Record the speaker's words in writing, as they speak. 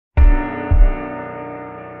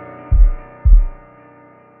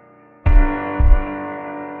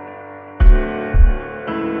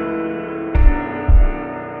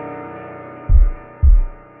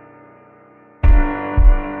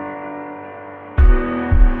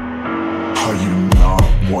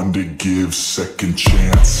one to give second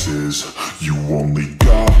chances. You only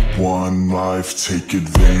got one life, take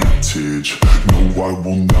advantage. No, I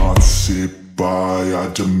will not sit by, I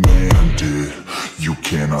demand it. You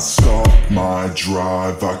cannot stop my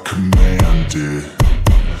drive, I command it.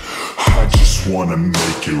 I just wanna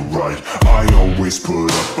make it right, I always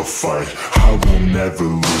put up a fight. I will never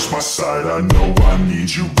lose my sight, I know I need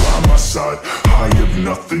you by my side. I have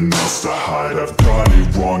nothing else to hide, I've got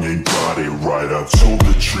it wrong and got it right. I've told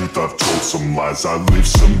the truth, I've told some lies. I live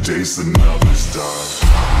some days and others die.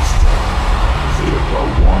 If I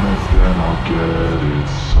want it, then I'll get it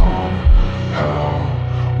somehow.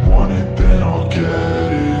 Want it, then I'll get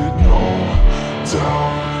it, no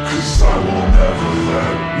doubt. 'Cause I will never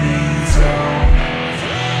let me down.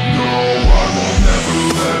 No, I will never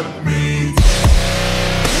let me down.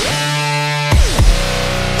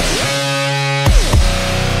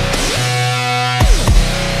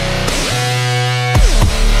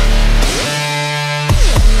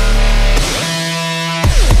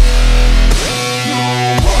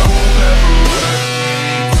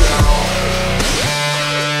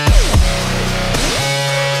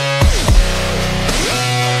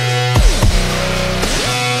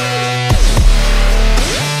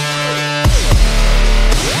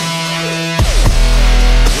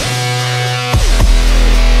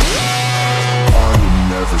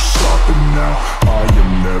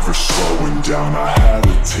 Slowing down, I had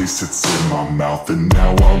a taste, it's in my mouth, and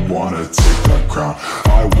now I wanna take that crown.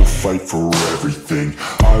 I will fight for everything,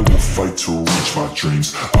 I will fight to reach my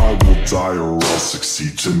dreams. I will die or I'll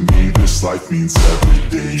succeed, to me this life means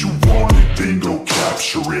everything. You want it, then go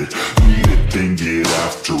capture it. Need it, then get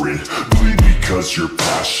after it. Bleed because you're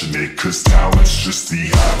passionate, 'cause talent's just the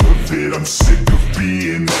half of it. I'm sick of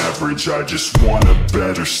being average, I just want a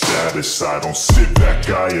better status. I don't sit back,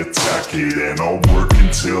 I attack it, and I'll work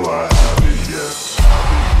until I have it, yeah.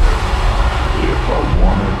 If I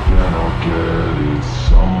want it, then I'll get it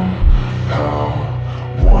somehow.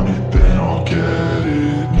 Want it, then I'll get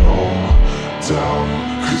it, no doubt.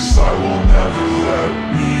 'Cause I will never let